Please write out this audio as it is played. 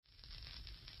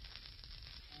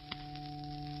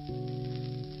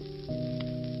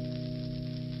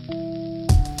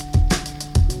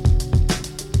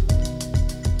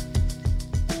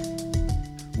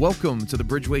Welcome to the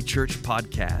Bridgeway Church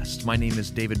podcast. My name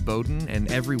is David Bowden,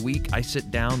 and every week I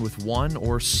sit down with one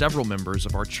or several members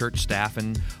of our church staff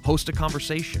and host a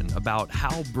conversation about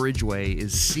how Bridgeway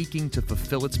is seeking to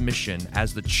fulfill its mission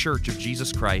as the Church of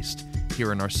Jesus Christ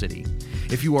here in our city.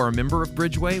 If you are a member of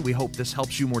Bridgeway, we hope this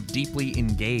helps you more deeply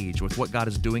engage with what God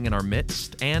is doing in our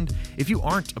midst. And if you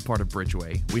aren't a part of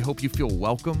Bridgeway, we hope you feel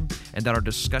welcome and that our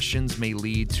discussions may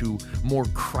lead to more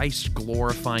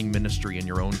Christ-glorifying ministry in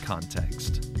your own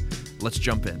context. Let's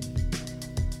jump in.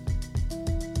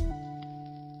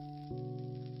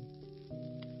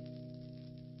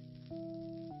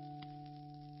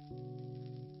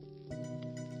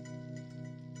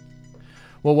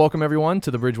 Well, welcome everyone to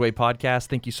the Bridgeway podcast.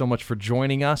 Thank you so much for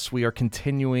joining us. We are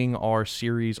continuing our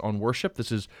series on worship.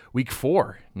 This is week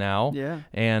 4 now. Yeah.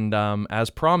 And as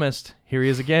promised, here he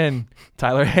is again,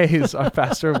 Tyler Hayes, our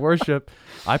pastor of worship.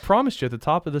 I promised you at the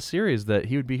top of the series that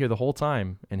he would be here the whole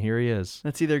time, and here he is.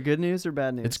 That's either good news or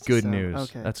bad news. It's good news.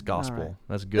 Okay. That's gospel. Right.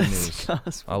 That's good news.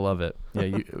 Gospel. I love it.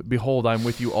 Yeah. Behold, I'm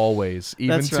with you always,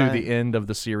 even That's to right. the end of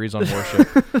the series on worship.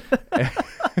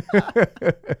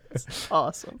 That's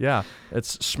awesome. Yeah,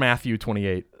 it's Matthew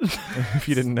 28. If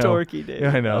you didn't know, Dorky, Dave.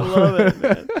 Yeah, I know. I love it,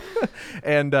 man.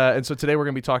 and so today we're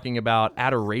going to be talking about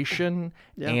adoration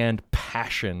Yeah. and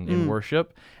passion in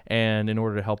worship. And in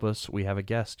order to help us, we have a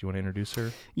guest. Do you want to introduce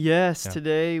her? Yes, Yeah.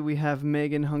 today we have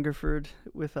Megan Hungerford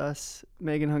with us.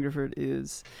 Megan Hungerford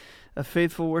is a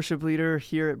faithful worship leader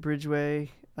here at Bridgeway.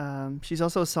 She's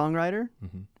also a songwriter,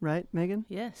 right, Megan?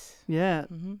 Yes. Yeah.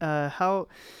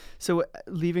 Mm-hmm. So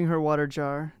Leaving Her Water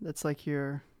Jar, that's like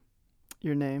your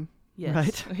name.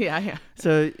 Yes. Right? Yeah.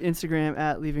 So Instagram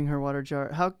at Leaving Her Water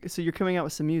Jar. So you're coming out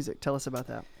with some music. Tell us about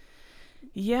that.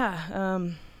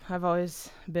 Yeah. I've always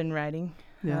been writing.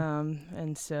 Yeah.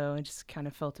 And so I just kind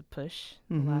of felt a push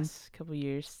Mhm. the last couple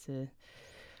years to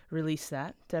release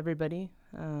that to everybody.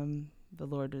 The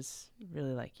Lord was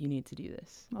really like, you need to do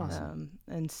this. Awesome.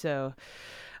 And so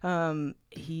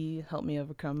he helped me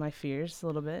overcome my fears a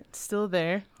little bit. Still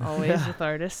there, always Yeah. with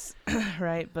artists,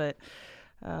 right? But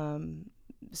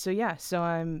so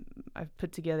I've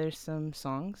put together some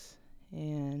songs,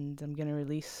 and I'm gonna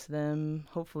release them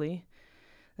hopefully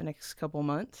the next couple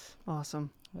months. Awesome.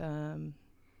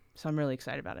 So I'm really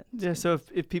excited about it. Yeah, so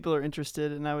if people are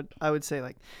interested, and I would say,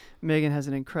 like, Megan has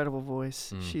an incredible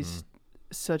voice. She's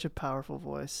such a powerful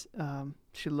voice.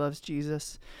 She loves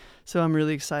Jesus. So I'm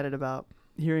really excited about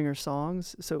hearing her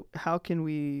songs. So how can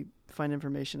we find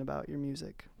information about your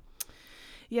music?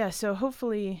 Yeah, so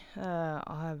hopefully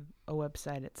I'll have a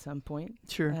website at some point.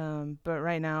 Sure. But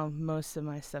right now, most of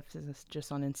my stuff is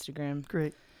just on Instagram.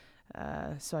 Great.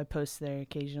 So I post there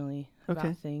occasionally Okay.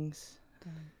 about things.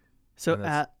 So And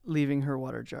that's- at Leaving Her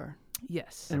Water Jar.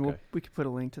 Yes. And Okay. we could put a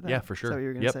link to that. Yeah, for sure. Is that what you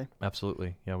were going to Yep, say?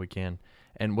 absolutely. Yeah, we can.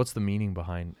 And what's the meaning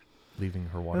behind leaving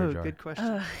her water jar? Good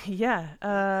question.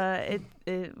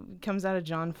 It comes out of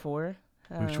John 4.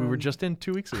 Which we were just in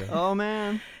 2 weeks ago. Oh,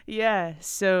 man. Yeah,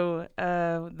 so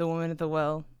the woman at the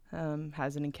well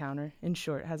has an encounter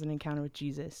with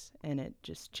Jesus, and it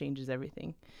just changes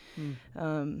everything.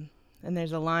 And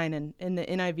there's a line, and in the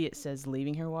NIV it says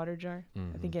leaving her water jar.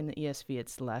 I think in the ESV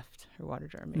it's left her water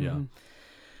jar, maybe. Yeah.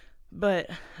 But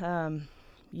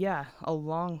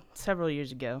several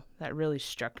years ago, that really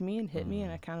struck me and hit me,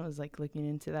 and I kind of was like looking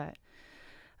into that.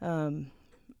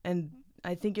 And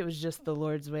I think it was just the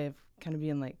Lord's way of kind of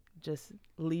being like, just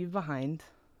leave behind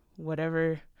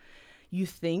whatever you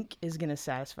think is going to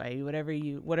satisfy you,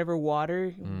 whatever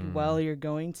water well you're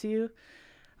going to.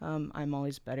 I'm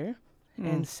always better.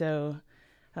 And so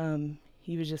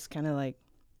he was just kind of like,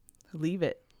 leave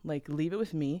it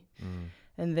with me.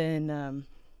 And then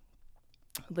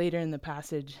later in the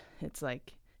passage, it's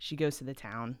like she goes to the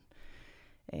town,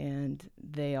 and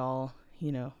they all,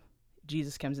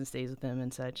 Jesus comes and stays with them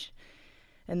and such.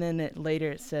 And then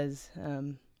later it says,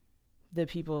 the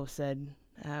people said,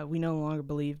 we no longer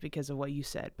believe because of what you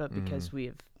said, but because we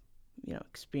have,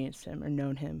 experienced him or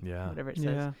known him, whatever it says.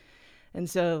 Yeah. And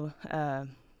so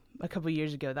a couple of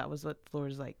years ago, that was what the Lord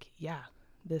was like, yeah,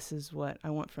 this is what I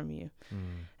want from you.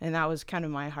 And that was kind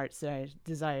of my heart's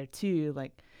desire too.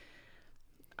 Like,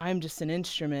 I'm just an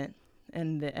instrument,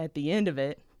 and at the end of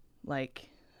it, like,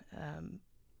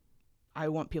 I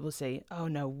want people to say, oh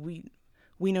no, we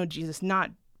know Jesus,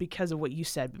 not because of what you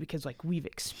said, but because like we've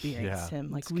experienced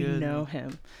him, like we know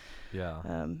him. Yeah.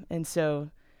 And so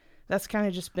that's kind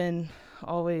of just been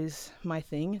always my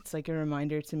thing. It's like a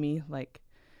reminder to me, like,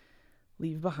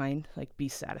 leave behind, like, be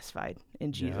satisfied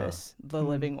in Jesus, the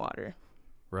living water.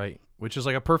 Right. Which is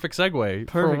like a perfect segue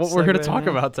for what we're going to talk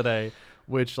about today,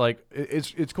 which, like,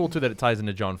 it's cool too that it ties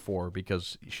into John 4,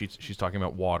 because she's talking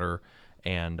about water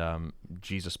And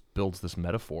Jesus builds this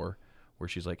metaphor where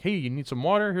she's like, hey, you need some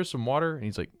water? Here's some water. And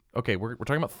he's like, okay, we're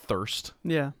talking about thirst,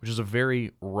 which is a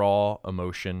very raw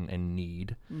emotion and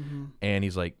need. Mm-hmm. And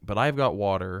he's like, but I've got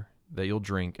water that you'll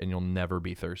drink and you'll never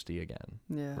be thirsty again.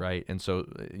 Yeah. Right? And so,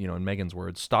 in Megan's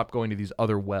words, stop going to these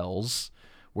other wells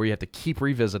where you have to keep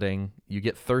revisiting. You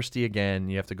get thirsty again.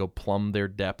 You have to go plumb their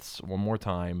depths one more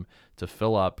time to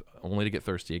fill up, only to get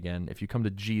thirsty again. If you come to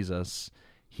Jesus,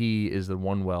 he is the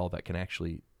one well that can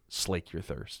actually slake your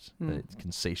thirst, that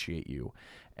can satiate you.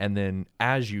 And then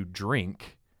as you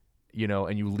drink,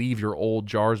 and you leave your old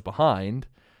jars behind,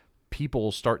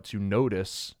 people start to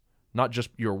notice not just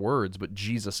your words, but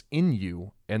Jesus in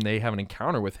you, and they have an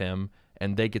encounter with him,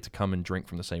 and they get to come and drink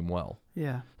from the same well.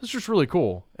 Yeah. It's just really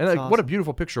cool. And awesome. What a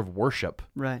beautiful picture of worship.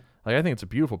 Right. I think it's a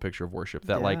beautiful picture of worship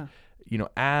that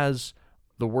as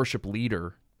the worship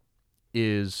leader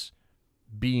is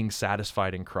being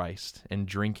satisfied in Christ and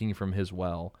drinking from his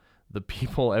well, the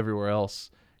people everywhere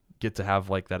else get to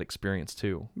have that experience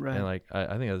too. Right. And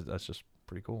I think that's just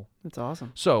pretty cool. That's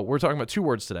awesome. So we're talking about 2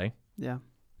 words today. Yeah.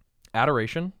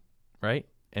 Adoration, right?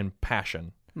 And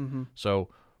passion. Mm-hmm. So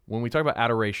when we talk about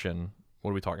adoration,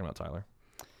 what are we talking about, Tyler?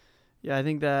 Yeah, I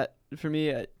think that for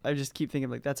me, I just keep thinking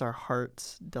that's our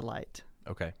heart's delight.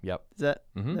 Okay. Yep. Does that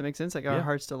make sense? Our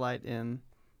heart's delight in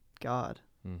God.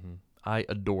 Mm-hmm. I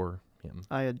adore him.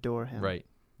 I adore him. Right.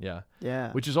 Yeah.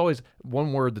 Yeah. Which is always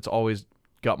one word that's always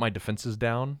got my defenses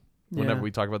down whenever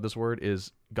we talk about this word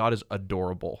is God is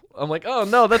adorable. I'm like, oh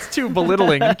no, that's too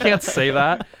belittling. You can't say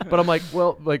that. But I'm like,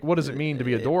 well, what does it mean to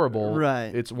be adorable?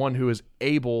 Right. It's one who is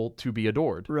able to be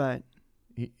adored. Right.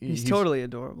 He's totally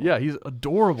adorable. Yeah, he's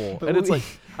adorable. But it's I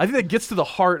think that gets to the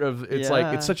heart of it's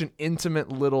it's such an intimate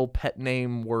little pet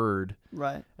name word.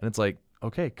 Right. And it's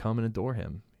okay, come and adore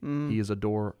him. He is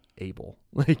adorable.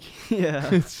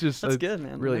 It's just that's good,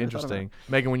 man. Really interesting.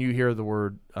 Megan, when you hear the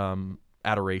word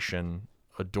adoration,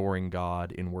 adoring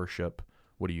God in worship,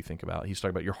 what do you think about? He's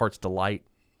talking about your heart's delight.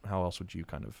 How else would you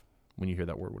when you hear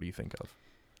that word, what do you think of?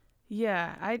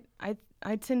 Yeah,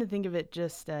 I tend to think of it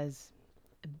just as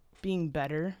being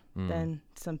better than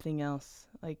something else.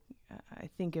 I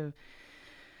think of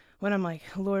when I'm like,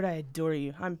 Lord, I adore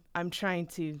you. I'm trying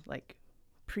to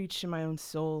preach to my own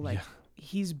soul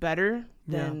he's better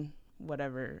than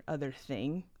whatever other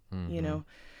thing, and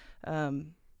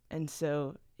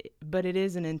so but it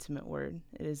is an intimate word.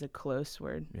 It is a close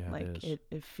word. Yeah,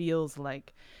 it feels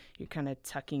like you're kind of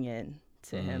tucking in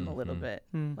to him a little bit.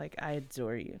 I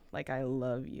adore you. I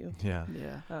love you. Yeah.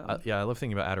 Yeah. I love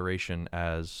thinking about adoration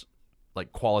as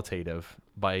qualitative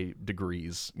by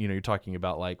degrees. You're talking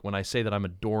about when I say that I'm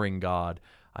adoring God,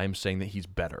 I'm saying that he's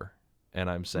better. And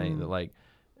I'm saying that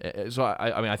so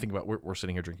I think about we're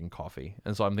sitting here drinking coffee,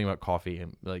 and so I'm thinking about coffee,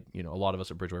 and a lot of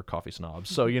us at Bridgeway are coffee snobs.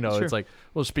 So sure. It's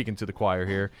we're speaking to the choir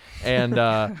here, and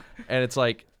and it's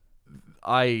when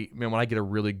I get a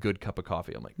really good cup of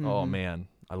coffee, I'm like, oh man,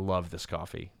 I love this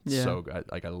coffee. Yeah. So good.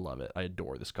 I love it. I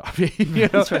adore this coffee.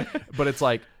 That's right. But it's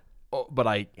but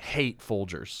I hate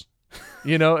Folgers.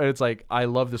 And it's I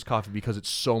love this coffee because it's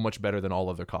so much better than all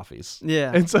other coffees.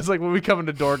 Yeah. And so it's when we come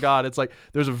into adore God, it's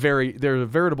there's a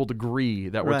veritable degree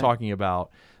that we're talking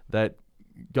about that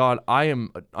God,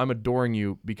 I'm adoring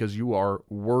you because you are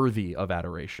worthy of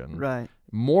adoration. Right.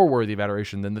 More worthy of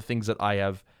adoration than the things that I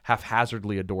have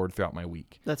haphazardly adored throughout my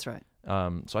week. That's right. So I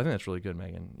think that's really good,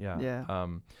 Megan. Yeah. Yeah.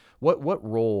 What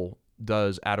role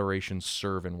does adoration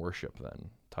serve in worship then,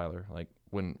 Tyler?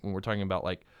 When we're talking about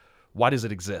why does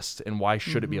it exist, and why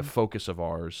should it be a focus of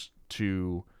ours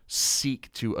to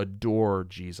seek to adore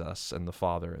Jesus and the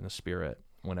Father and the Spirit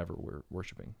whenever we're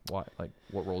worshiping? Why?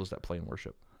 What role does that play in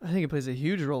worship? I think it plays a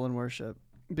huge role in worship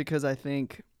because I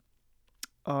think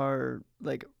our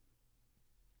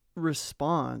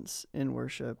response in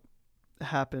worship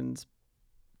happens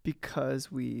because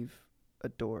we've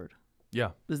adored.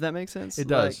 Yeah. Does that make sense? It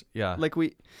does. Yeah.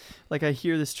 I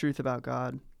hear this truth about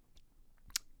God.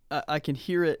 I can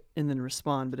hear it and then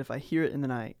respond, but if I hear it and then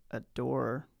I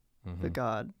adore the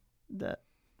God that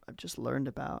I've just learned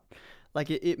about,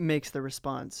 it makes the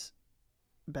response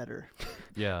better,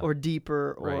 or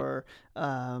deeper, or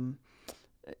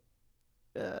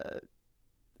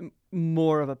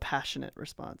more of a passionate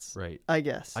response. Right. I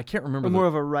guess. I can't remember. More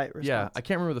of a right response. Yeah, I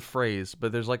can't remember the phrase,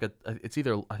 but there's it's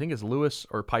either, I think it's Lewis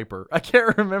or Piper. I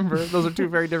can't remember. Those are two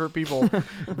very different people.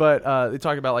 But they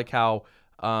talk about how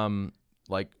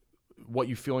what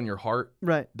you feel in your heart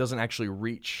doesn't actually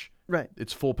reach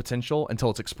its full potential until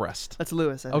it's expressed. That's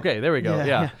Lewis. I think. Okay, there we go.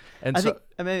 Yeah. And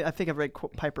I think I've read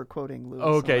Piper quoting Lewis.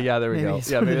 Okay, yeah, there we go.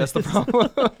 Yeah, maybe that's the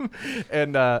problem.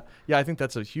 And I think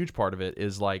that's a huge part of it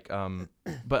is like,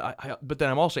 but then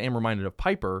I'm also reminded of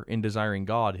Piper in Desiring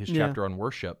God, his chapter on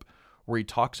worship, where he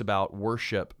talks about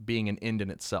worship being an end in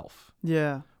itself.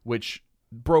 Yeah. Which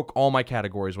broke all my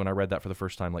categories when I read that for the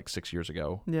first time like 6 years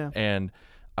ago. Yeah. And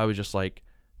I was just like,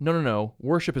 no.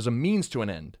 Worship is a means to an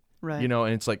end. Right.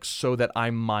 And it's like so that I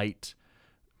might,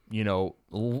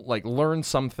 like learn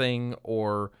something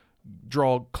or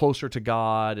draw closer to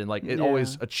God, and like it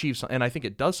always achieves something. And I think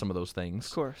it does some of those things.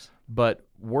 Of course. But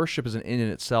worship is an end in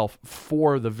itself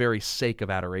for the very sake of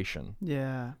adoration.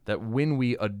 Yeah. That when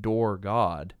we adore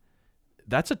God,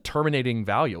 that's a terminating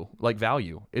value.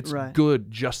 It's good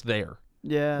just there.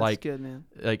 Yeah, that's good, man.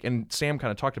 Like, and Sam kind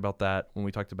of talked about that when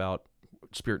we talked about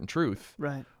Spirit and Truth.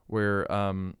 Right. Where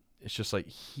it's just like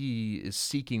he is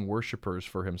seeking worshipers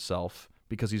for himself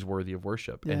because he's worthy of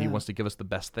worship, and he wants to give us the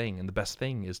best thing, and the best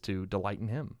thing is to delight in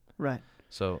him. Right.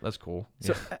 So that's cool.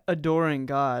 So adoring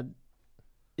God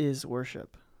is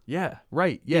worship. Yeah.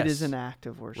 Right. Yes. It is an act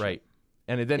of worship. Right.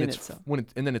 And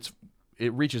then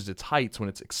it reaches its heights when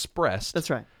it's expressed. That's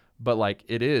right. But like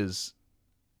it is,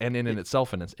 and in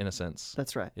itself, in a sense.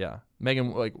 That's right. Yeah,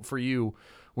 Megan. Like for you,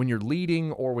 when you're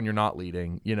leading or when you're not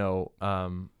leading,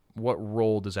 what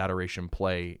role does adoration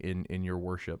play in your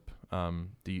worship?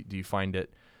 Do you find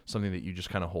it something that you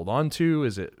just kind of hold on to?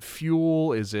 Is it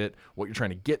fuel? Is it what you're trying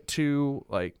to get to?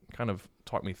 Like, kind of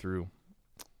talk me through.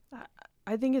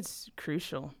 I think it's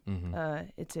crucial. Mm-hmm.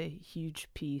 It's a huge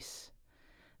piece.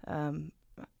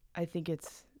 I think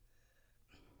it's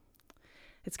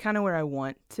kind of where I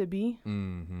want to be.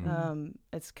 Mm-hmm.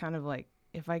 It's kind of like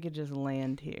if I could just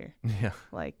land here. Yeah.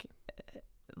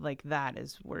 Like that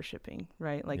is worshiping,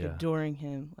 right? Like adoring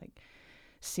him, like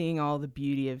seeing all the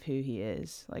beauty of who he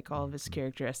is, like all of his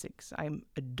characteristics. I'm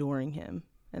adoring him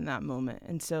in that moment.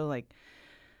 And so like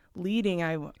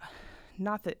leading,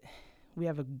 not that we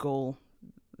have a goal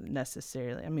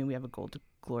necessarily. I mean, we have a goal to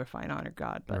glorify and honor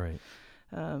God, but right.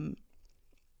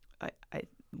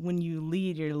 When you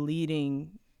lead, you're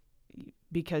leading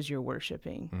because you're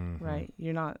worshiping, right?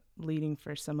 You're not leading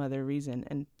for some other reason.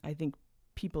 And I think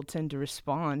people tend to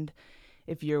respond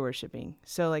if you're worshiping.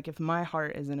 So like if my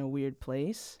heart is in a weird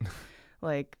place,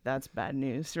 like that's bad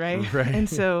news, right? Right. And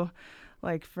so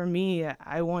like for me,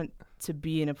 I want to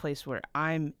be in a place where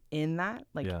I'm in that,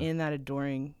 in that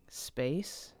adoring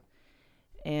space,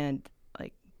 and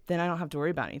like then I don't have to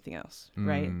worry about anything else,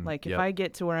 right? Like if I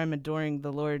get to where I'm adoring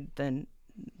the Lord, then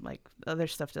like other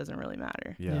stuff doesn't really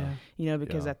matter.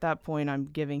 Because at that point I'm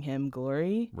giving him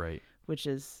glory, right, which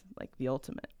is like the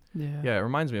ultimate. Yeah, it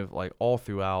reminds me of like all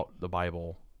throughout the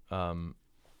Bible,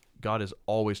 God is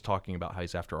always talking about how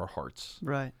he's after our hearts.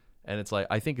 Right. And it's like,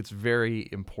 I think it's very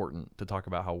important to talk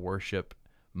about how worship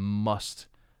must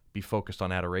be focused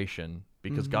on adoration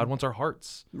because God wants our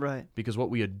hearts. Right. Because what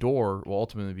we adore will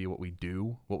ultimately be what we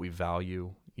do, what we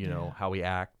value, how we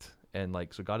act. And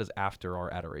like, so God is after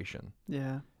our adoration.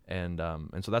 Yeah. And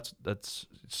so that's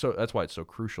why it's so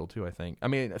crucial too, I think. I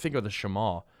mean, I think of the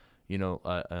Shema,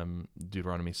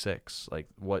 Deuteronomy 6, like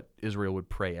what Israel would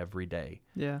pray every day.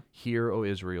 Yeah. Hear, O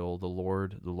Israel, the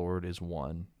Lord is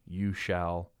one. You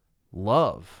shall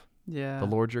love the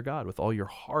Lord your God with all your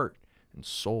heart and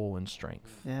soul and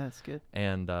strength. Yeah, that's good.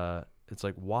 And it's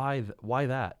like, why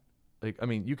that? Like, I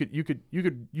mean, you could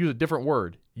use a different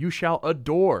word. You shall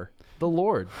adore the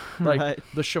Lord. Like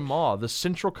the Shema, the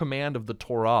central command of the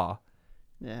Torah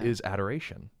is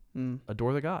adoration.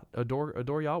 Adore the God.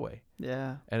 Adore Yahweh.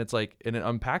 Yeah. And it's like, and it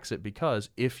unpacks it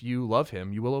because if you love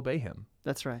him, you will obey him.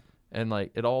 That's right. And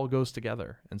like it all goes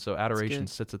together. And so adoration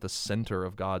sits at the center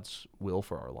of God's will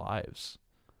for our lives.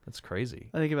 That's crazy.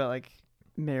 I think about like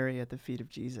Mary at the feet of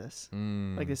Jesus.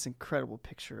 Like this incredible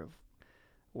picture of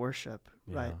worship,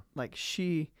 right? Like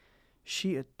she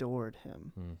adored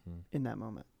him in that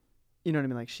moment. You know what I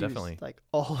mean? Like she was like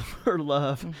all of her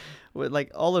love with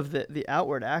like all of the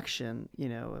outward action,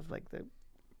 of like the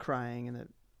crying and the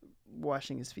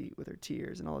washing his feet with her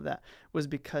tears and all of that was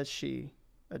because she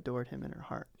adored him in her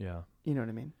heart. Yeah. You know what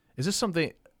I mean? Is this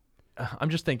something, I'm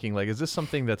just thinking like, is this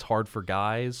something that's hard for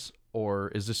guys? Or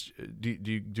is this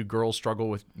do girls struggle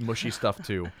with mushy stuff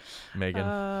too,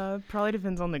 Megan? Probably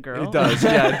depends on the girl. It does,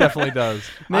 yeah, it definitely does.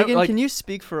 Megan, can you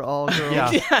speak for all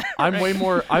girls? Yeah, I'm way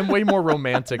more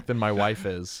romantic than my wife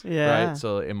is. Yeah. Right.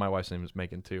 So, and my wife's name is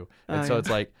Megan too, and so it's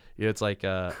like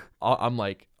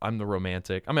I'm the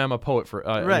romantic. I mean, I'm a poet for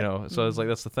So it's like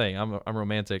that's the thing. I'm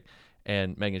romantic,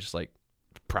 and Megan's just like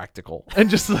practical and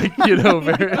just like,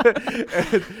 very,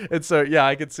 and so, yeah,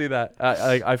 I could see that.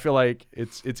 I feel like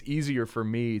it's easier for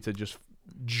me to just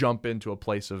jump into a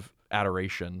place of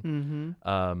adoration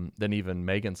than even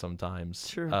Megan sometimes.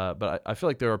 Sure. But I feel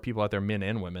like there are people out there, men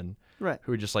and women, Right.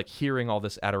 who are just like hearing all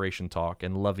this adoration talk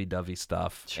and lovey-dovey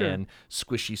stuff and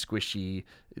squishy,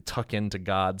 tuck into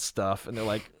God stuff. And they're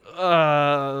like,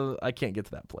 I can't get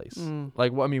to that place.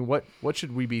 Like, what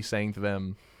should we be saying to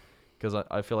them? Because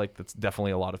I feel like that's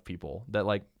definitely a lot of people that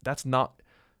like, that's not,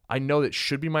 I know that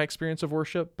should be my experience of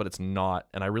worship, but it's not.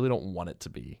 And I really don't want it to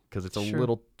be because it's a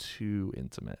little too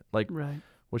intimate. Like,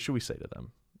 what should we say to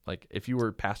them? Like if you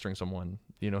were pastoring someone,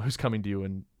 who's coming to you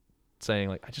and saying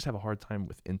like, I just have a hard time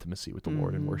with intimacy with the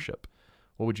Lord in worship,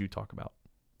 what would you talk about?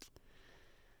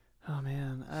 Oh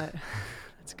man,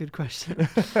 that's a good question.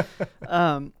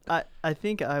 I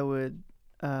think I would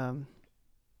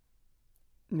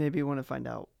maybe want to find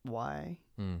out why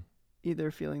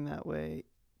either feeling that way.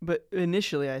 But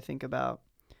initially I think about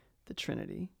the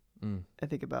Trinity. I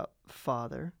think about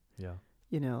Father. Yeah.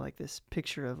 Like this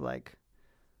picture of like,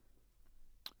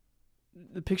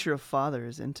 the picture of Father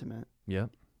is intimate. Yeah.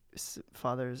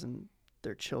 Fathers and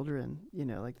their children,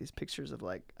 like these pictures of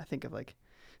like, I think of like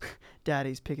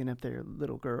daddies picking up their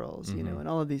little girls, and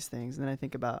all of these things. And then I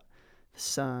think about the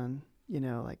Son,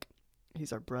 like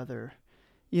he's our brother.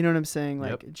 You know what I'm saying?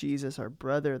 Like Jesus, our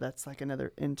brother, that's like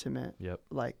another intimate,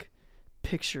 like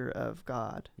picture of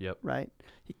God. Right.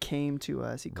 He came to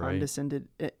us. He condescended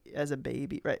as a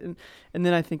baby. Right. And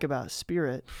then I think about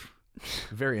Spirit.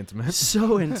 Very intimate.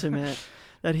 So intimate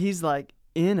that he's like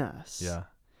in us. Yeah.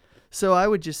 So I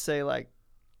would just say like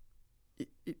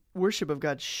worship of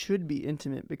God should be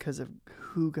intimate because of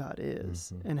who God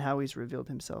is and how he's revealed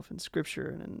himself in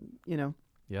Scripture and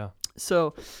Yeah.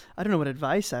 So I don't know what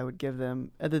advice I would give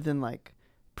them other than like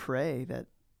pray that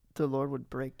the Lord would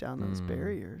break down those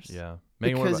barriers. Yeah.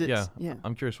 Megan, what about,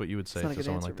 I'm curious what you would say to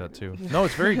someone like that too. No,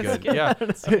 it's very good. Yeah.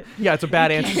 Yeah, it's a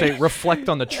bad answer to say reflect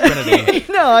on the Trinity.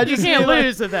 No, I just can't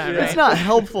lose with that. It's not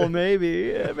helpful,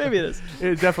 maybe. Maybe it is.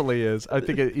 It definitely is. I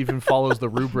think it even follows the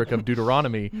rubric of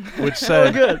Deuteronomy, which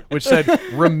said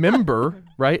remember,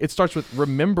 right? It starts with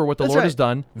remember what the Lord has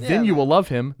done, then you will love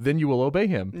him, then you will obey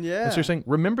him. Yeah. And so you're saying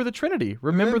remember the Trinity,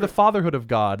 remember the fatherhood of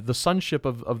God, the sonship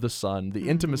of the Son, the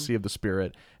intimacy of the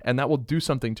Spirit, and that will do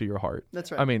something to your heart.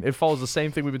 That's right. I mean, it follows the same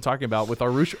thing we've been talking about with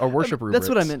our worship rubrics. That's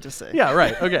what I meant to say. Yeah,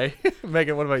 right. Okay.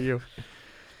 Megan, what about you?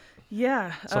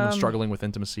 Yeah. Someone struggling with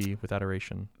intimacy, with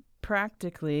adoration.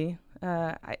 Practically,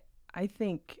 I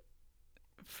think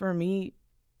for me,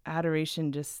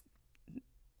 adoration just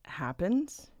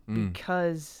happens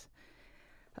because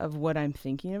of what I'm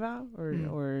thinking about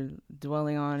or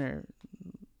dwelling on or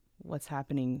what's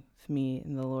happening with me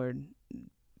and the Lord.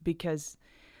 Because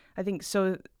I think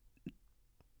so,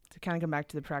 to kind of come back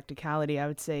to the practicality, I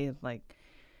would say like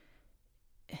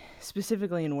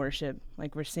specifically in worship,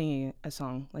 like we're singing a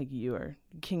song like you are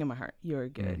King of my heart, you are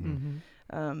good.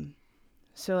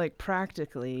 So like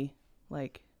practically,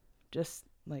 like just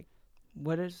like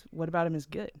what about him is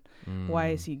good?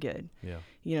 Why is he good?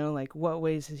 Yeah. Like what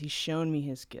ways has he shown me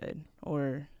his good?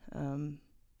 Or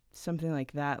something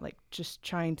like that, like just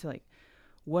trying to like,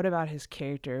 what about his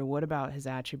character? What about his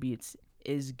attributes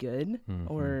is good?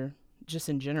 Or just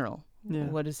in general,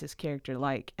 what is his character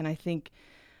like? And I think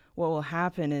what will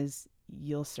happen is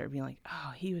you'll start being like,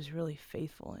 oh, he was really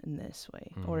faithful in this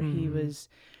way, or he was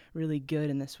really good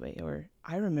in this way, or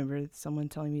I remember someone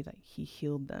telling me that he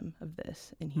healed them of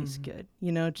this and he's good,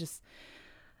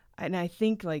 and I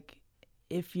think like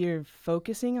if you're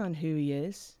focusing on who he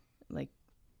is, like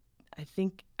I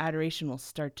think adoration will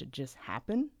start to just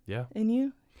happen in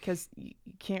you, because you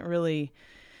can't really,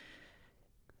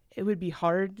 it would be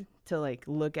hard to like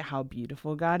look at how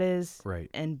beautiful God is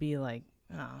and be like,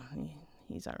 oh,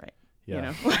 he's all right.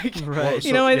 Like,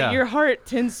 your heart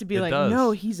tends to be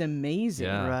no, he's amazing.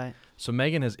 Yeah. Right. So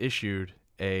Megan has issued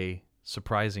a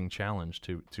surprising challenge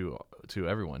to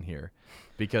everyone here,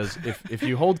 because if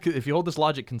you hold this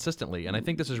logic consistently, and I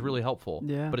think this is really helpful,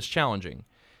 but it's challenging,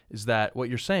 is that what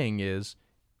you're saying is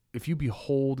if you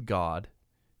behold God,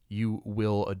 you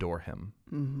will adore him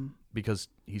because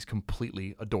he's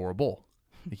completely adorable.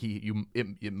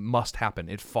 It must happen.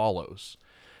 It follows.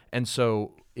 And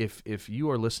so if you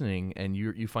are listening and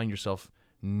you find yourself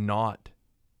not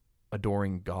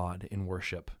adoring God in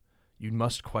worship, you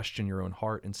must question your own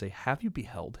heart and say, have you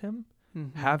beheld him?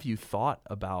 Have you thought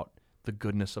about the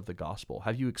goodness of the gospel?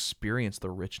 Have you experienced the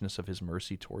richness of his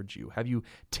mercy towards you? Have you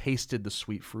tasted the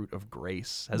sweet fruit of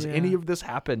grace? Has any of this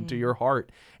happened to your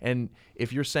heart? And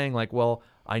if you're saying like, well,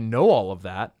 I know all of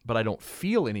that, but I don't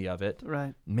feel any of it,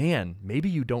 man, maybe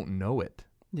you don't know it.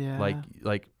 Yeah.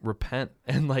 Like repent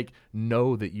and like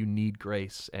know that you need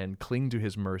grace and cling to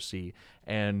his mercy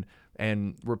and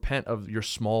repent of your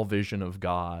small vision of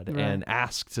God and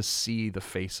ask to see the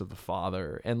face of the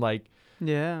Father. And like,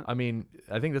 yeah. I mean,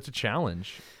 I think that's a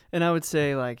challenge. And I would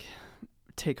say like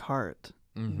take heart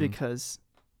because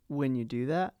when you do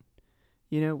that,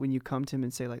 when you come to him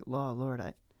and say like, Lord,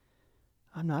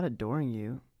 I'm not adoring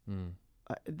you.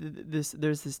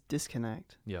 There's this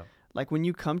disconnect. Yeah. Like when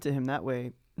you come to him that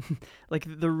way, like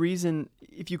the reason,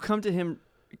 if you come to him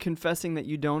confessing that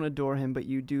you don't adore him, but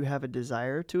you do have a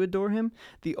desire to adore him,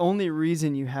 the only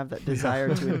reason you have that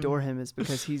desire to adore him is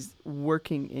because he's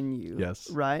working in you. Yes.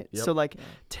 Right? Yep. So like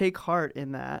take heart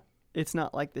in that. It's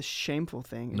not like this shameful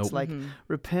thing. It's like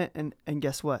repent and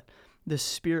guess what? The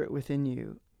Spirit within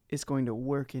you is going to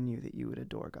work in you that you would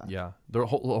adore God. Yeah. The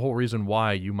whole reason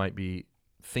why you might be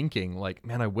thinking like,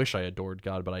 man, I wish I adored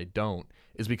God, but I don't,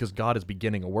 is because God is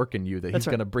beginning a work in you that he's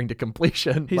going to bring to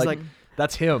completion. He's like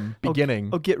that's him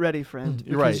beginning. Oh, get ready, friend,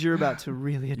 because you're about to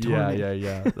really adore me.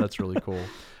 Yeah. That's really cool.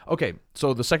 Okay,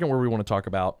 so the second word we want to talk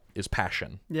about is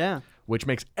passion. Yeah. Which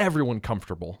makes everyone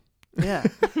comfortable. Yeah.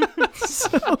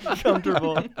 So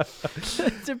comfortable.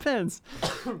 It depends.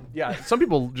 Yeah, some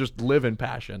people just live in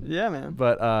passion. Yeah, man.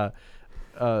 But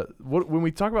when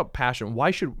we talk about passion,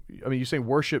 you say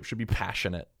worship should be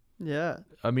passionate. Yeah.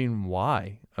 I mean,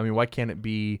 why? I mean, why can't it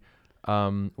be,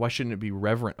 why shouldn't it be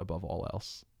reverent above all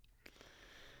else?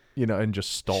 And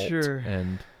just stalt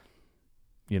and,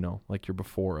 like you're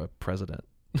before a president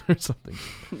or something.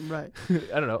 Right.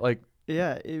 I don't know. Like,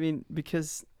 yeah, I mean,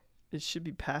 because it should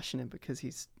be passionate because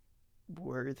he's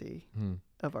worthy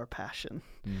of our passion.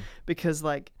 Because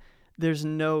like there's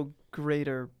no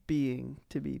greater being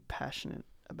to be passionate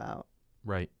about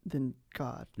than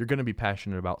God. You're going to be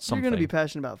passionate about something. You're going to be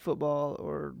passionate about football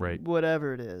or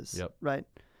whatever it is. Yep. Right.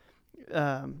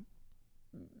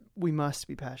 We must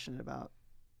be passionate about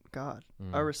God.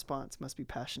 Our response must be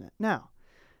passionate. Now,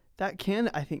 that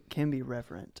I think can be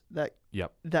reverent.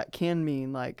 That can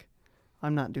mean like,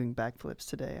 I'm not doing backflips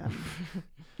today.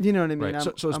 You know what I mean?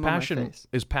 Right. So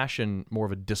is passion more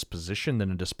of a disposition than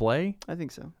a display? I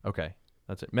think so. Okay.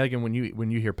 That's it. Megan, when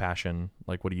you hear passion,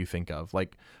 like what do you think of?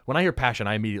 Like when I hear passion,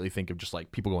 I immediately think of just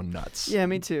like people going nuts. Yeah,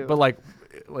 me too. But like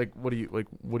what are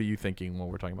you thinking when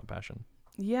we're talking about passion?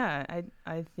 Yeah,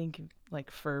 I think like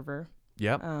fervor.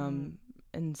 Yep.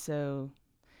 And so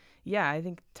yeah, I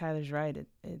think Tyler's right.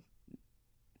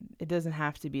 It doesn't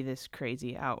have to be this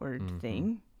crazy outward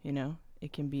thing,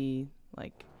 It can be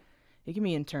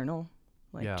internal,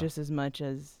 just as much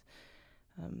as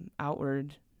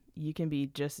outward. You can be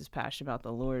just as passionate about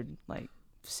the Lord, like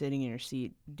sitting in your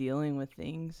seat, dealing with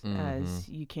things as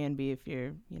you can be if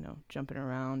you're, jumping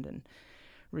around and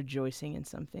rejoicing in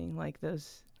something like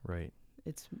those. Right.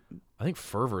 I think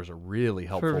fervor is a really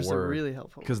helpful word. Fervor is really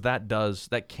helpful. Because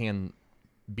that can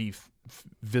be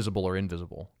visible or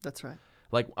invisible. That's right.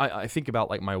 Like I think about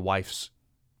like my wife's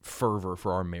fervor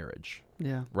for our marriage.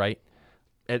 Yeah. Right?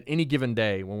 At any given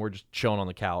day when we're just chilling on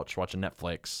the couch watching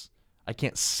Netflix, I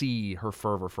can't see her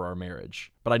fervor for our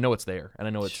marriage, but I know it's there, and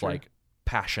I know it's like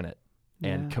passionate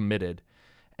and committed.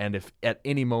 And if at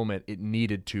any moment it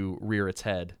needed to rear its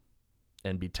head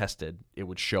and be tested, it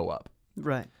would show up.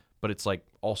 Right. But it's like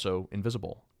also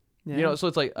invisible. Yeah. So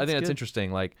it's like I think that's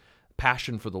interesting. Like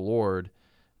passion for the Lord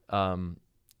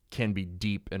can be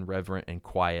deep and reverent and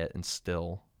quiet and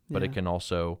still, but it can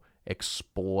also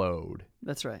explode.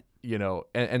 That's right.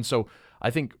 And so I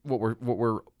think what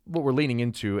we're leaning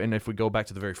into, and if we go back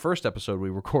to the very first episode we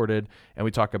recorded and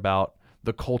we talk about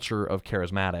the culture of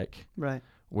charismatic, right,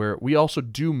 where we also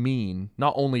do mean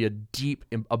not only a deep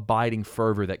abiding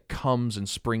fervor that comes and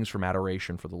springs from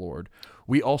adoration for the Lord,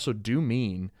 we also do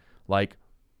mean like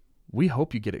we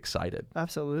hope you get excited.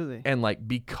 Absolutely. And like,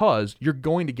 because you're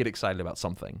going to get excited about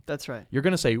something. That's right. You're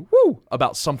going to say woo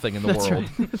about something in the world.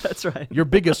 Right. That's right. Your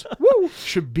biggest woo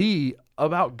should be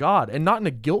about God, and not in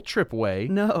a guilt trip way.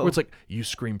 No. Where it's like, you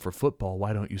scream for football,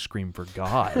 why don't you scream for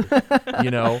God?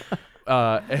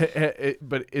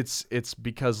 But it's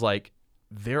because like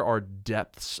there are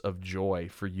depths of joy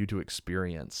for you to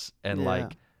experience. And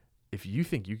like, if you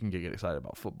think you can get excited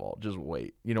about football, just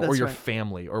wait, or your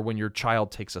family, or when your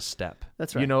child takes a step.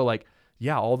 That's right.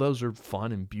 All those are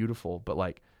fun and beautiful, but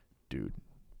like, dude,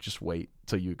 just wait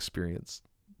till you experience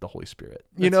the Holy Spirit.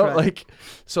 Right.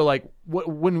 So like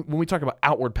when we talk about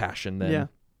outward passion, then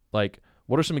like,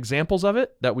 what are some examples of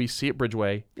it that we see at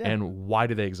Bridgeway, and why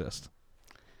do they exist?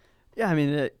 Yeah, I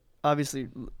mean, obviously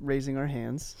raising our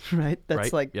hands, right?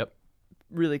 That's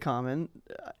really common.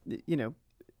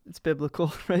 It's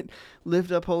biblical, right?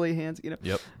 Lift up holy hands.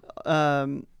 Yep.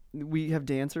 We have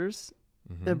dancers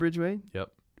at Bridgeway.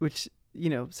 Yep. which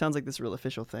sounds like this real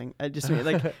official thing. I just mean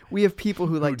like we have people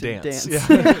who like to dance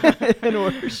Yeah. in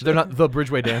worship. They're not the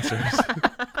Bridgeway dancers.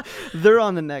 They're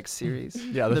on the next series.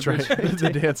 Yeah, that's right.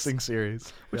 The dancing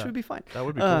series, which would be fine. That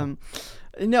would be cool.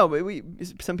 No, but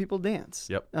some people dance.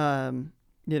 Yep.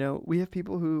 We have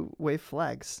people who wave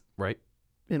flags. Right.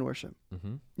 In worship.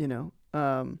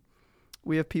 Mm-hmm.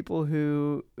 We have people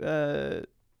who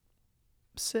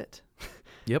sit.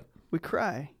 Yep. We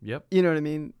cry. Yep. You know what I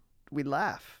mean? We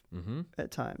laugh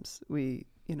at times. We,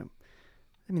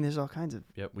 there's all kinds of.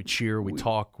 Yep. We cheer. We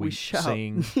talk. We shout,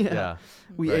 sing. Yeah.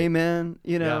 We right. amen.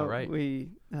 Yeah. Right. We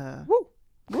woo.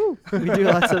 We do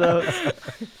lots of those.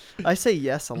 I say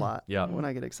yes a lot. Yeah. When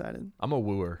I get excited. I'm a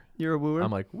wooer. You're a wooer.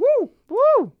 I'm like woo.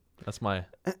 Woo. That's my.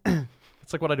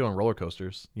 It's like what I do on roller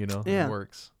coasters. Yeah. It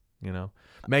works.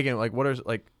 Megan, like what is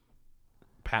like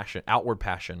passion, outward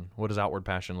passion? What does outward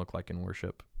passion look like in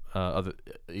worship? Other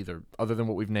than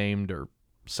what we've named or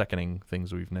seconding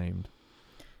things we've named.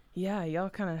 Yeah, y'all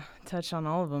kind of touched on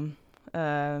all of them.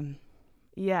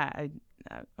 I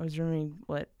was remembering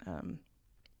what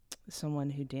someone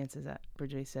who dances at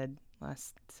Bridgeway said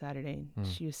last Saturday.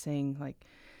 She was saying like,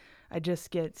 I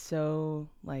just get so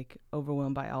like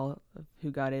overwhelmed by all of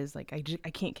who God is. Like I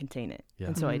can't contain it,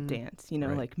 and so I dance.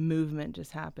 Right. Like movement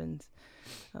just happens,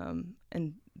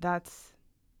 and that's.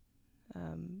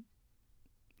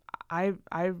 I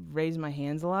raise my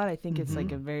hands a lot. I think it's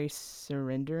like a very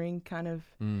surrendering kind of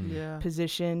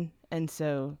position. And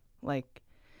so like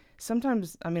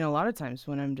sometimes, a lot of times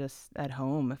when I'm just at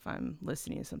home, if I'm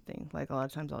listening to something, like a lot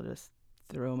of times I'll just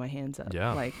throw my hands up.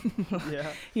 Yeah. Like,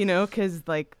 cause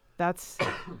like that's,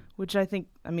 which I think,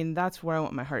 that's where I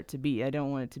want my heart to be. I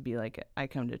don't want it to be like I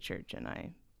come to church and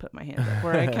I put my hands up,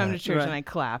 or I come to church right. and I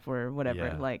clap or whatever.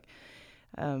 Yeah. Like,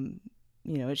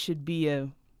 it should be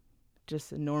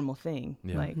just a normal thing.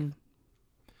 Yeah. Like,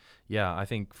 yeah, I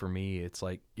think for me, it's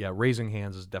like, raising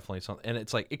hands is definitely something. And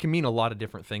it's like, it can mean a lot of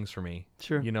different things for me.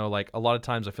 Sure. Like a lot of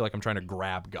times I feel like I'm trying to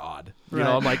grab God. Right.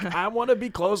 I'm like, I want to be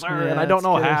closer and I don't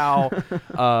know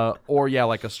how. Or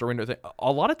like a surrender thing.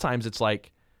 A lot of times it's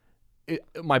like,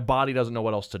 my body doesn't know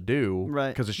what else to do. Right.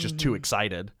 Because it's just too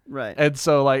excited. Right. And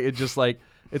so like, it's just like,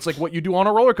 it's like what you do on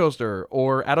a roller coaster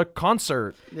or at a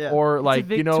concert or like,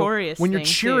 when you're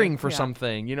cheering for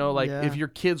something, if your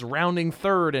kid's rounding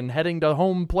third and heading to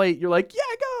home plate, you're like,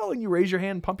 yeah, go. And you raise your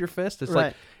hand, pump your fist. It's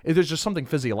like, there's just something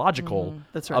physiological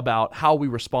about how we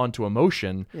respond to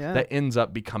emotion that ends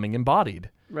up becoming embodied.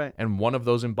 Right. And one of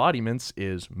those embodiments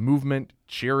is movement,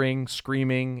 cheering,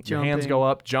 screaming, your hands go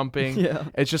up, jumping.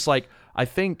 It's just like, I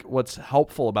think what's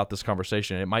helpful about this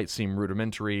conversation, it might seem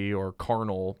rudimentary or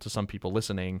carnal to some people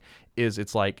listening, is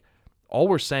it's like, all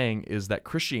we're saying is that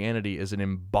Christianity is an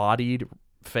embodied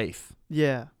faith.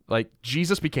 Yeah. Like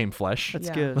Jesus became flesh. That's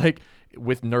good. Like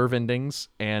with nerve endings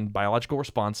and biological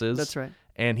responses. That's right.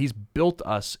 And he's built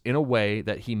us in a way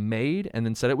that he made and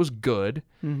then said it was good.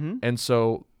 And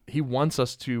so he wants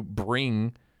us to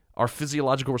bring our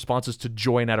physiological responses to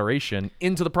joy and adoration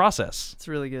into the process. It's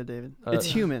really good, David. It's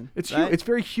human. It's right? It's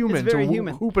very human it's very to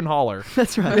human. Hoop and holler.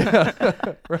 That's right.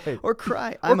 Right. Or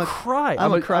cry. I'm a crier.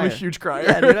 I'm a huge crier.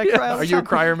 Yeah, dude, I cry all the Are you a time.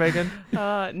 crier, Megan?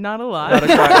 not a lot. Not a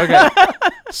crier. Okay.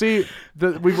 See,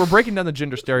 we were breaking down the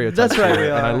gender stereotypes. That's right, here, we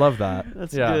are. and I love that.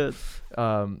 That's good.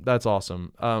 That's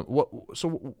awesome.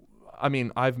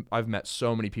 I've met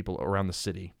so many people around the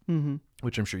city,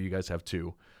 which I'm sure you guys have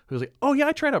too, who's like, oh yeah,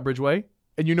 I tried out Bridgeway.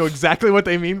 And you know exactly what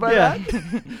they mean by that.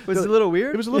 Was it a little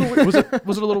weird? It was a little weird. Was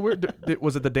it a little weird?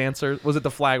 Was it the dancer? Was it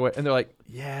the flag? And they're like,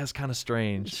 yeah, it's kind of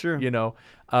strange. Sure.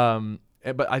 But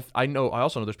I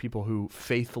also know there's people who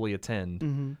faithfully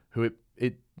attend who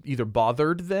it either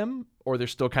bothered them or they're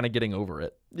still kind of getting over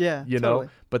it. Yeah. Totally.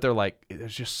 But they're like,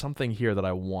 there's just something here that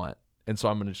I want. And so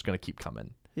I'm just going to keep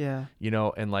coming. Yeah.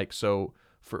 And like, so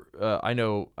for, I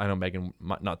know Megan,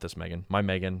 not this Megan, my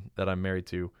Megan that I'm married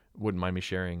to, wouldn't mind me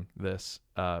sharing this,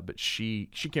 but she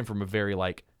came from a very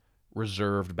like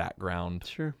reserved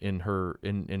background in her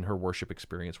worship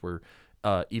experience, where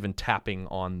even tapping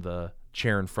on the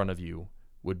chair in front of you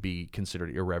would be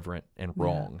considered irreverent and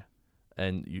wrong.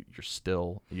 And you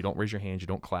don't raise your hands, you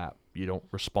don't clap, you don't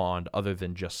respond other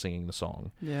than just singing the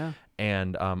song. Yeah.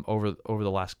 And over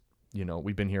the last,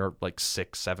 we've been here like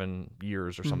 6-7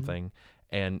 years or something,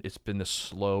 and it's been this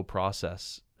slow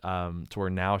process to where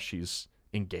now she's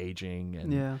engaging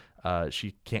and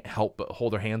she can't help but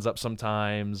hold her hands up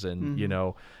sometimes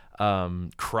and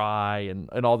cry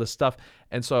and all this stuff.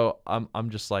 And so I'm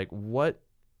just like, what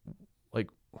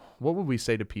would we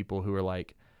say to people who are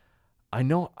like, I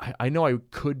know I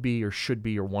could be or should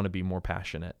be or want to be more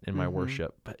passionate in my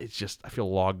worship, but it's just, I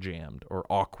feel log jammed or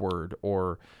awkward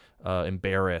or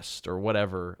embarrassed or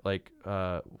whatever. Like,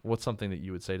 what's something that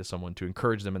you would say to someone to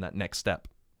encourage them in that next step?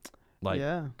 Like,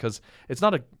 because it's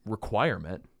not a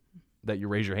requirement that you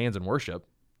raise your hands in worship,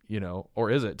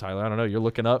 or is it, Tyler? I don't know. You're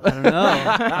looking up. I don't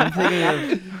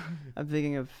know. I'm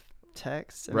thinking of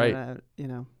text. Right.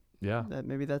 Yeah.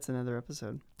 Maybe that's another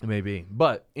episode. Maybe.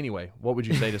 But anyway, what would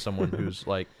you say to someone who's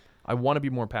like, I want to be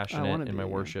more passionate in my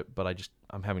worship, but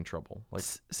I'm having trouble. Like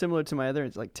similar to my other,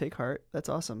 it's like, take heart. That's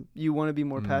awesome. You want to be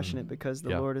more passionate because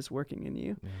the Lord is working in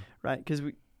you, right? Because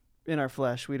in our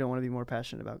flesh, we don't want to be more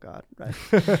passionate about God, right?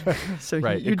 So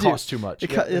it costs too much.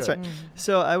 That's right.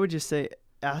 So I would just say,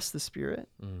 ask the Spirit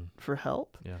for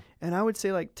help. Yeah. And I would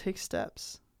say, like, take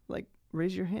steps, like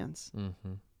raise your hands.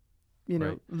 Mm-hmm.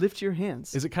 Lift your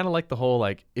hands. Is it kind of like the whole,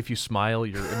 like, if you smile,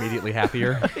 you're immediately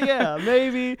happier? Yeah,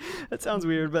 maybe. That sounds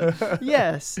weird, but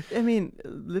yes. I mean,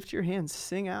 lift your hands,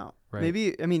 sing out. Right.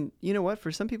 Maybe, I mean, you know what?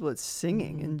 For some people, it's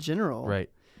singing in general. Right.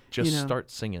 Just start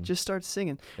singing. Just start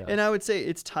singing. Yeah. And I would say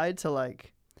it's tied to,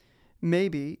 like,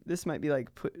 maybe, this might be like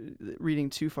reading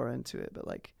too far into it, but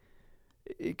like,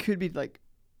 it could be like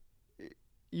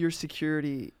your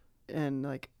security and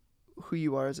like who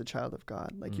you are as a child of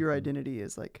God. Like your identity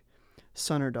is like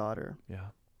son or daughter. Yeah.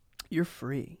 You're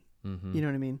free. Mm-hmm. You know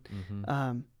what I mean?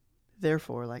 Mm-hmm.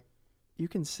 Therefore, like, you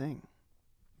can sing.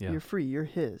 Yeah. You're free. You're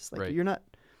his. Like, right. you're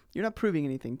not proving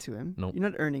anything to him. Nope. You're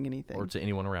not earning anything. Or to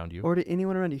anyone around you.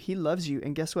 He loves you.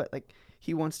 And guess what? Like,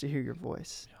 he wants to hear your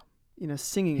voice. Yeah.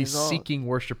 Singing He's is all. seeking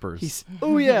worshipers.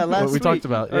 Last we week. talked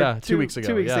about, 2 weeks ago.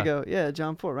 2 weeks ago. Yeah,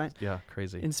 John 4, right? Yeah,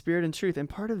 crazy. In spirit and truth. And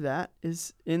part of that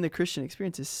is, in the Christian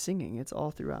experience, is singing. It's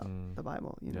all throughout the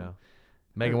Bible, Yeah.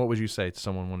 Megan, what would you say to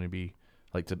someone wanting to be,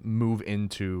 like, to move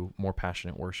into more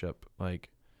passionate worship? Like,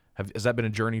 has that been a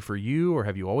journey for you, or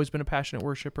have you always been a passionate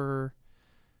worshiper?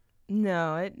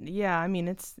 No,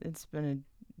 it's been a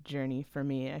journey for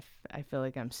me. I feel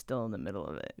like I'm still in the middle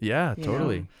of it. Yeah,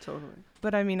 totally. Totally.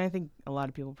 But I mean, I think a lot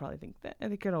of people probably think that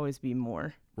there could always be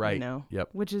more. Right. Yep.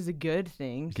 Which is a good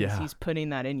thing because he's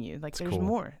putting that in you. Like, there's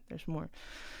more. There's more.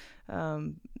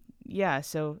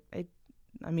 So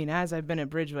I mean, as I've been at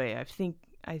Bridgeway,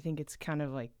 I think it's kind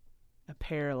of like a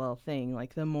parallel thing.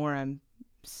 Like, the more I'm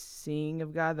seeing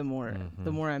of God, the more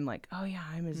I'm like, oh yeah,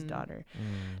 I'm his daughter.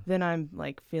 Then I'm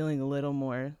like feeling a little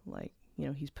more like,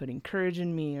 he's putting courage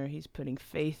in me, or he's putting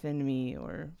faith in me,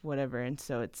 or whatever. And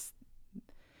so it's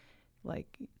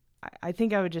like, I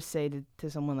think I would just say to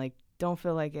someone, like, don't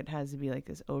feel like it has to be like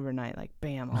this overnight, like,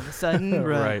 bam, all of a sudden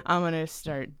right. I'm gonna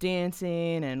start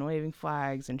dancing and waving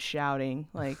flags and shouting.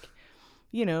 Like,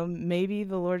 maybe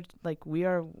the Lord, like, we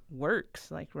are works,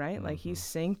 like, right? Like, he's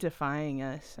sanctifying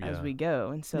us as we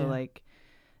go. And so like,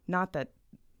 not that,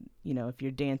 if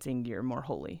you're dancing, you're more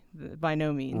holy, by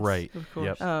no means. Right. Of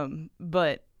course. Yep.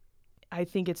 But I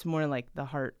think it's more like the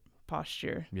heart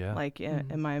posture. Yeah. Like,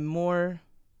 am I more,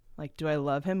 like, do I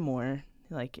love him more?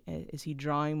 Like, is he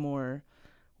drawing more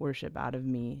worship out of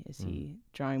me? Is he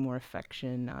drawing more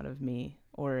affection out of me?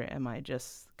 Or am I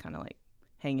just kind of like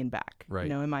hanging back? Right.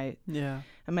 Am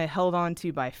I held on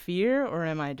to by fear, or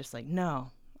am I just like, no,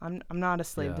 I'm not a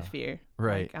slave to fear.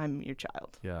 Right. Like, I'm your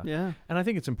child. Yeah. Yeah. And I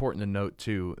think it's important to note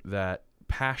too that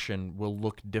passion will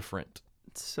look different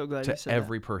So glad to you said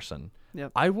every person.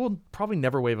 Yep. I will probably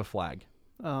never wave a flag.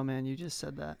 Oh man, you just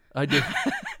said that. I do.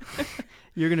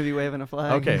 You're gonna be waving a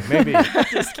flag. Okay, maybe.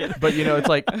 Just kidding. But it's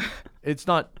like, it's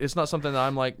not something that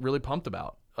I'm like really pumped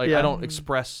about. Like, I don't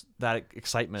express that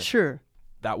excitement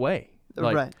that way.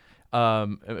 Like, right.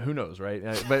 Who knows, right?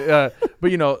 But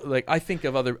like, I think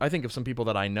of some people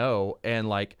that I know, and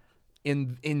like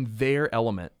in their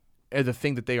element, the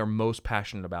thing that they are most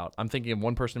passionate about. I'm thinking of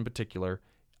one person in particular,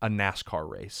 a NASCAR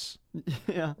race.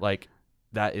 Yeah. Like,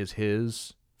 that is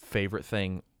his favorite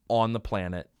thing on the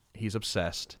planet. He's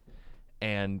obsessed.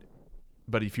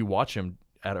 But if you watch him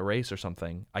at a race or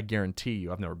something, I guarantee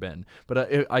you, I've never been,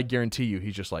 but I guarantee you,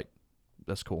 he's just like,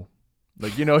 that's cool.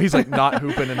 Like, he's like not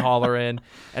hooping and hollering,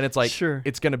 and it's like,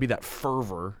 it's going to be that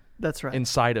fervor That's right.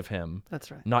 inside of him. That's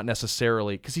right. Not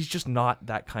necessarily, because he's just not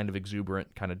that kind of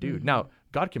exuberant kind of dude. Now,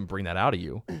 God can bring that out of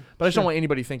you, but I just don't want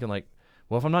anybody thinking like,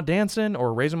 well, if I'm not dancing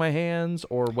or raising my hands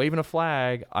or waving a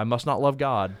flag, I must not love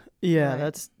God. Yeah, Right.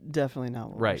 that's definitely not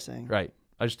what we're saying. Right.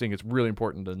 I just think it's really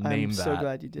important to name that. I'm so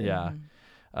glad you did. Yeah.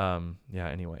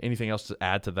 Anyway, anything else to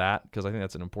add to that? Because I think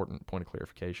that's an important point of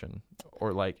clarification.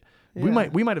 Or like, we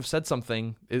might have said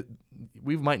something.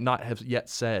 We might not have yet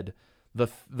said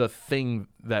the thing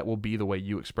that will be the way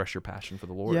you express your passion for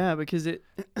the Lord. Yeah, because it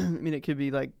could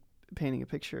be like painting a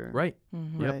picture. Right.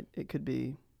 Mm-hmm. Right. It could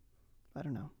be, I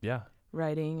don't know. Yeah.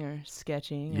 writing or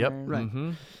sketching. Yep. Or Right.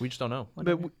 Mm-hmm. We just don't know.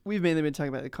 whatever. But we've mainly been talking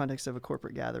about the context of a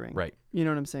corporate gathering. Right. You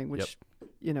know what I'm saying? Which,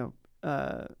 you know,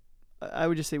 I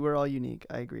would just say we're all unique.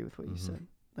 I agree with what you said.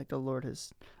 Like the Lord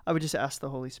I would just ask the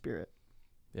Holy Spirit.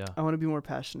 Yeah. I want to be more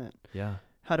passionate. Yeah.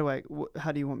 How do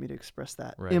you want me to express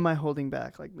that? Right. Am I holding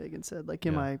back, like Megan said? Like,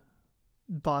 am I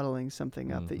bottling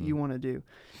something up that you want to do?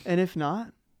 And if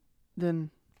not, then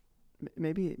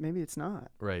maybe it's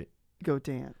not. Right. Go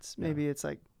dance. Yeah. Maybe it's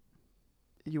like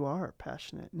you are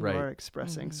passionate. You Right. are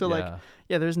expressing. Mhm. So like,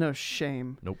 there's no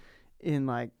shame. Nope. In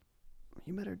like,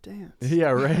 you better dance. Yeah,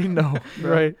 right. No,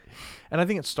 Bro. right. And I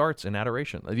think it starts in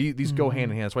adoration. Like, these go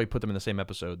hand in hand. That's why we put them in the same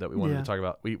episode that we wanted to talk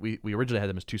about. We originally had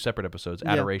them as two separate episodes,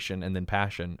 adoration and then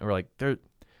passion. And we're like,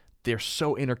 they're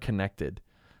so interconnected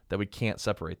that we can't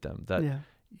separate them. That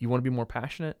you want to be more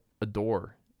passionate,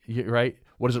 adore. Right?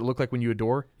 What does it look like when you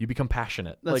adore? You become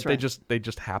passionate. That's like right. they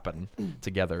just happen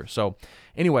together. So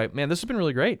anyway, man, this has been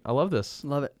really great. I love this.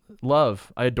 Love it.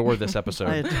 I adore this episode.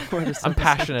 I adore this. I'm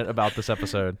passionate about this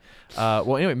episode.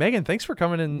 Well, anyway, Megan, thanks for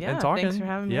coming in and talking. Thanks for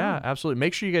having me. Yeah, on. absolutely.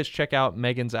 Make sure you guys check out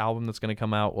Megan's album that's going to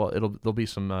come out. Well, there'll be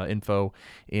some info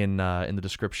in the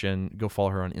description. Go follow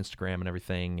her on Instagram and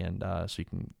everything, and so you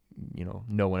can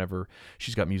know whenever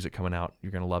she's got music coming out.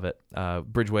 You're gonna love it.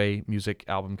 Bridgeway music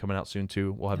album coming out soon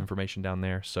too. We'll have information down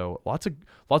there. So lots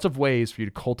of ways for you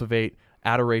to cultivate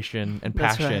adoration and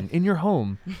That's passion right. in your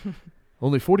home.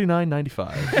 Only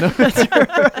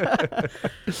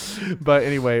 $49.95. But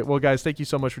anyway, well, guys, thank you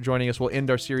so much for joining us. We'll end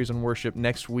our series on worship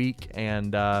next week,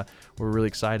 and we're really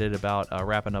excited about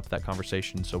wrapping up that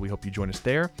conversation. So we hope you join us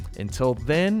there. Until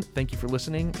then, thank you for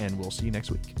listening, and we'll see you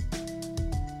next week.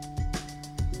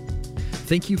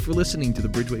 Thank you for listening to the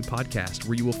Bridgeway Podcast,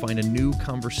 where you will find a new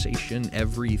conversation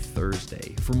every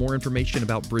Thursday. For more information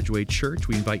about Bridgeway Church,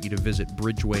 we invite you to visit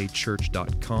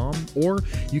bridgewaychurch.com, or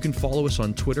you can follow us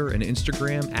on Twitter and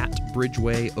Instagram at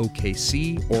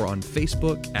BridgewayOKC, or on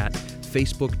Facebook at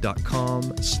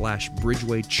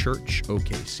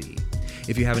facebook.com/BridgewayChurchOKC.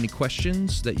 If you have any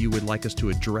questions that you would like us to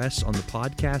address on the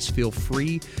podcast, feel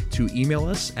free to email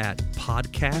us at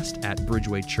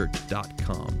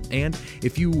podcast@bridgewaychurch.com. And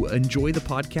if you enjoy the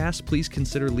podcast, please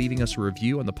consider leaving us a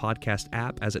review on the podcast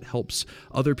app, as it helps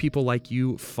other people like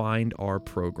you find our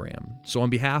program. So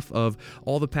on behalf of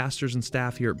all the pastors and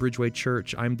staff here at Bridgeway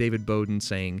Church, I'm David Bowden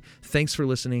saying thanks for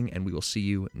listening, and we will see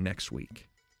you next week.